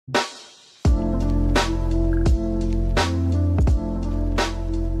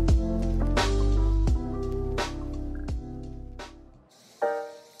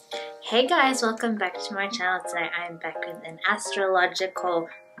Hey guys, welcome back to my channel. Today I am back with an astrological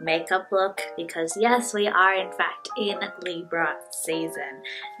makeup look because yes, we are in fact in Libra season.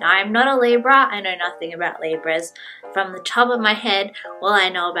 Now I'm not a Libra, I know nothing about Libras. From the top of my head, all I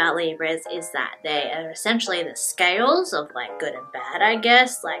know about Libras is that they are essentially the scales of like good and bad, I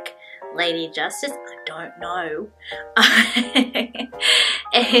guess, like Lady Justice, I don't know.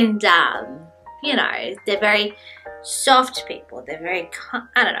 And you know, they're very soft people. They're very,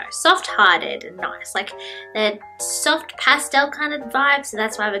 I don't know, soft-hearted and nice. Like, they're soft pastel kind of vibe, so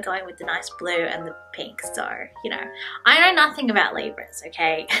that's why we're going with the nice blue and the pink. So, you know, I know nothing about Libras,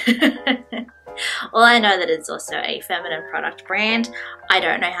 okay? All I know that it's also a feminine product brand. I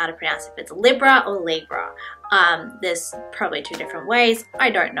don't know how to pronounce if it's Libra or Libra. There's probably two different ways.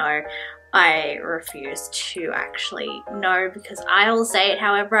 I don't know. I refuse to actually know because I will say it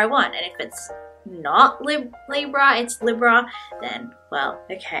however I want, and if it's not Libra, it's Libra, then well,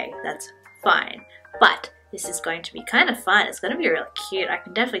 okay, that's fine. But this is going to be kind of fun. It's going to be really cute, I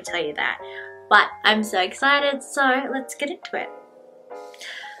can definitely tell you that. But I'm so excited, so let's get into it.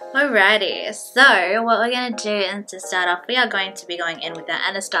 Alrighty, so what we're going to do is to start off, we are going to be going in with our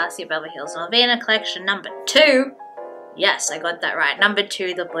Anastasia Beverly Hills Malvina collection number 2. Yes, I got that right. Number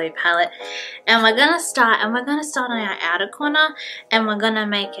 2, the blue palette. And we're gonna start on our outer corner, and we're gonna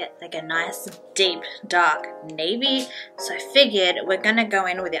make it like a nice deep dark navy. So I figured we're gonna go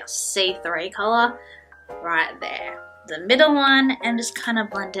in with our C3 color right there, the middle one, and just kind of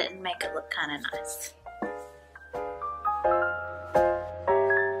blend it and make it look kind of nice.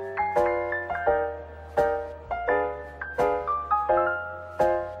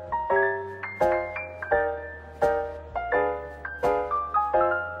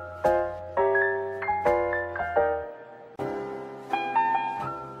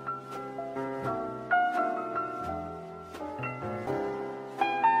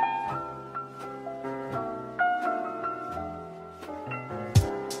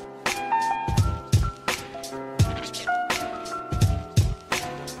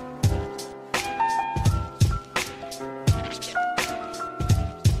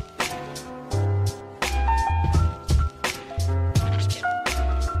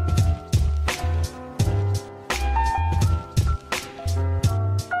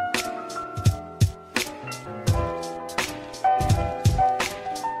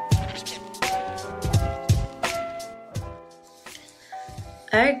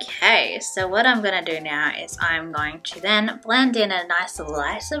 Okay, so what I'm going to do now is I'm going to then blend in a nice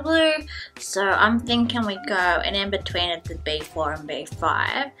lighter blue. So I'm thinking we go and in between it the B4 and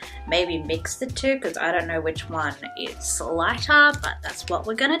B5. Maybe mix the two because I don't know which one is lighter, but that's what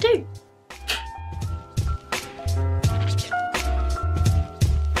we're going to do.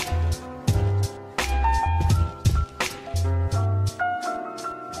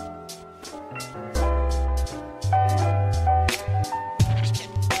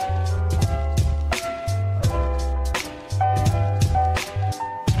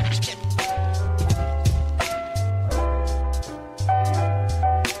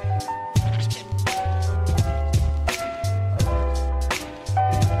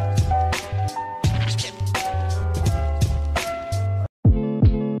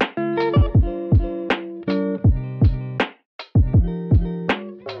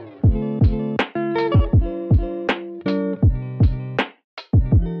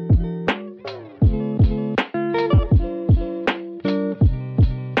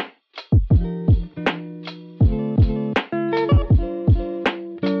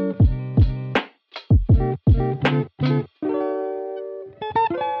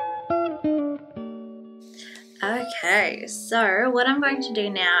 Okay, so what I'm going to do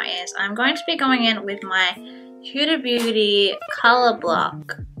now is I'm going to be going in with my Huda Beauty Color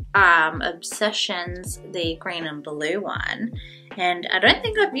Block Obsessions, the green and blue one. And I don't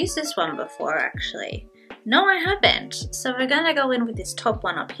think I've used this one before actually. No, I haven't. So we're going to go in with this top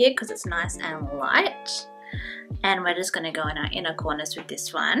one up here because it's nice and light. And we're just going to go in our inner corners with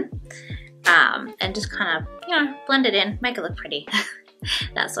this one. And just kind of, you know, blend it in, make it look pretty.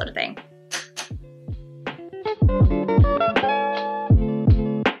 That sort of thing.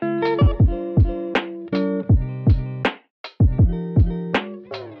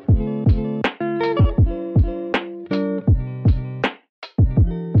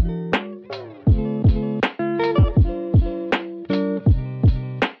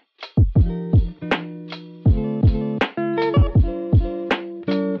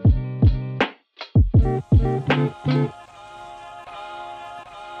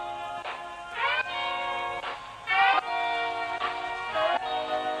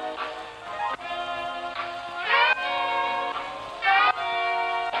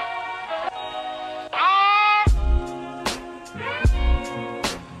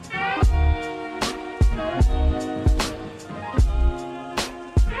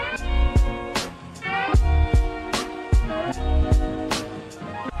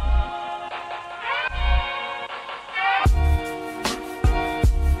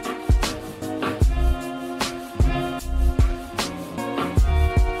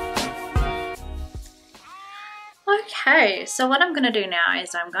 Hello! So what I'm going to do now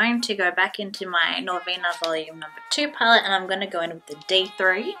is I'm going to go back into my Norvina Volume number 2 palette, and I'm going to go in with the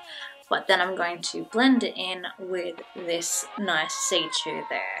D3, but then I'm going to blend it in with this nice C2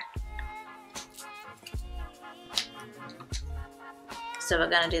 there. So we're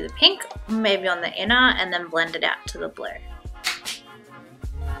going to do the pink, maybe on the inner, and then blend it out to the blue.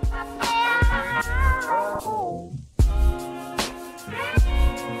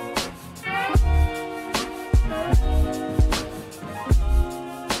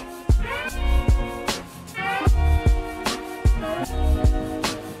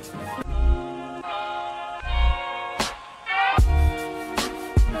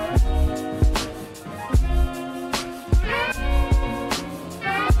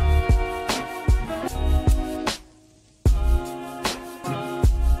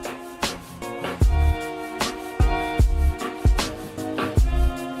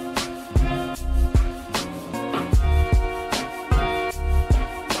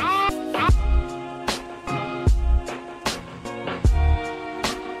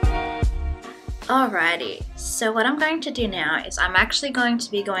 Alrighty, so what I'm going to do now is I'm actually going to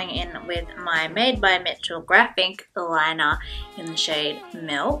be going in with my Made by Mitchell Graph Ink liner in the shade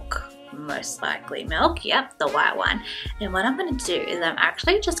Milk, most likely Milk, yep, the white one. And what I'm going to do is I'm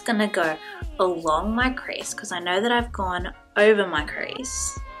actually just going to go along my crease, because I know that I've gone over my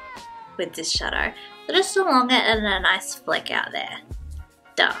crease with this shadow. So just along it and a nice flick out there.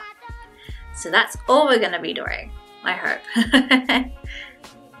 Duh. So that's all we're going to be doing, I hope.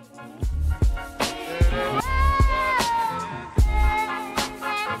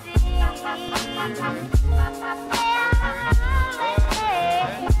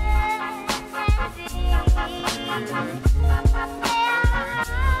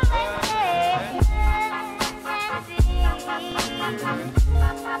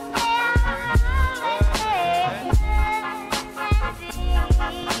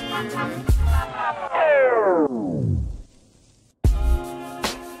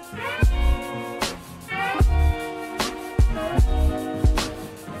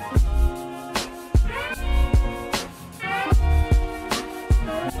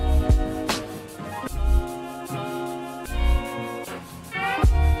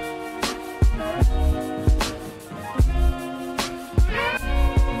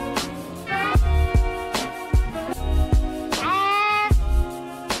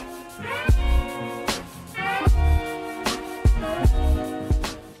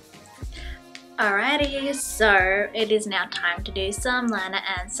 Alrighty, so it is now time to do some liner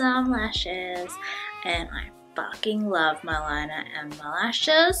and some lashes, and I fucking love my liner and my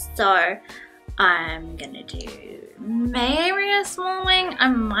lashes, so I'm gonna do maybe a small wing. I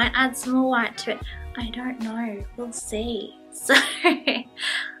might add some more white to it, I don't know, we'll see. So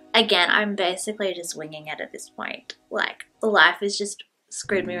again, I'm basically just winging it at this point. Like, life has just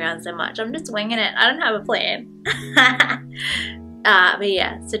screwed me around so much, I'm just winging it, I don't have a plan. But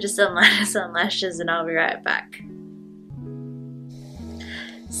yeah, so just some lashes and I'll be right back.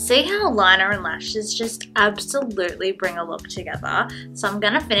 See how liner and lashes just absolutely bring a look together? So I'm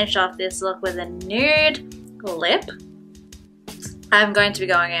going to finish off this look with a nude lip. I'm going to be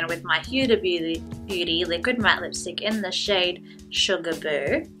going in with my Huda Beauty Liquid Matte Lipstick in the shade Sugar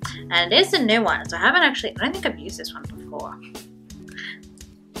Boo. And it is a new one, so I don't think I've used this one before.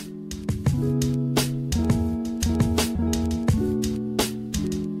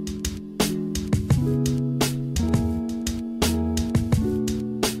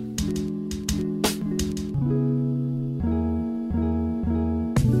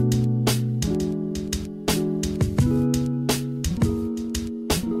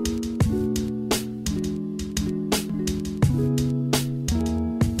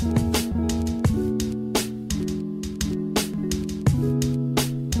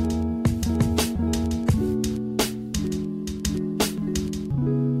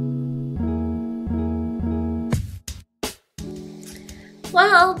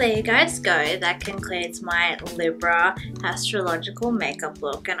 Well, there you guys go. That concludes my Libra astrological makeup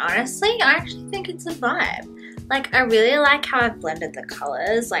look, and honestly, I actually think it's a vibe. Like, I really like how I've blended the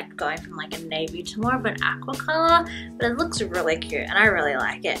colors, like going from like a navy to more of an aqua color, but it looks really cute and I really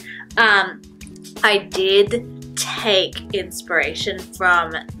like it. I did take inspiration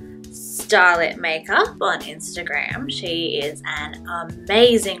from Starlit Makeup on Instagram. She is an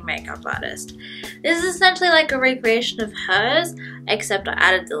amazing makeup artist. This is essentially like a recreation of hers, except I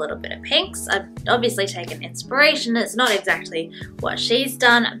added a little bit of pinks. I've obviously taken inspiration. It's not exactly what she's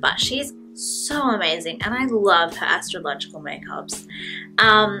done, but she's so amazing and I love her astrological makeups.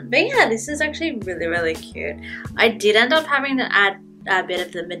 But yeah, this is actually really, really cute. I did end up having to add a bit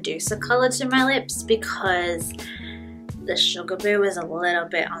of the Medusa color to my lips because the Sugar Boo is a little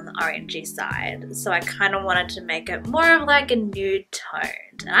bit on the orangey side, so I kind of wanted to make it more of like a nude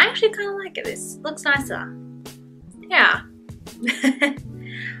toned, and I actually kind of like it. This looks nicer. Yeah.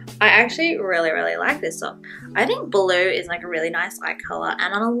 I actually really like this top. I think blue is like a really nice eye color,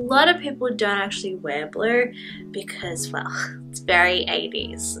 and a lot of people don't actually wear blue because, well, it's very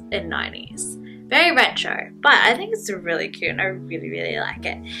 80s and 90s. Very retro, but I think it's really cute and I really like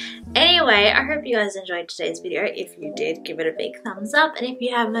it. Anyway, I hope you guys enjoyed today's video. If you did, give it a big thumbs up, and if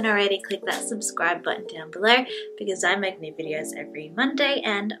you haven't already, click that subscribe button down below because I make new videos every Monday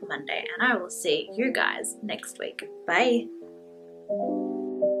and I will see you guys next week. Bye!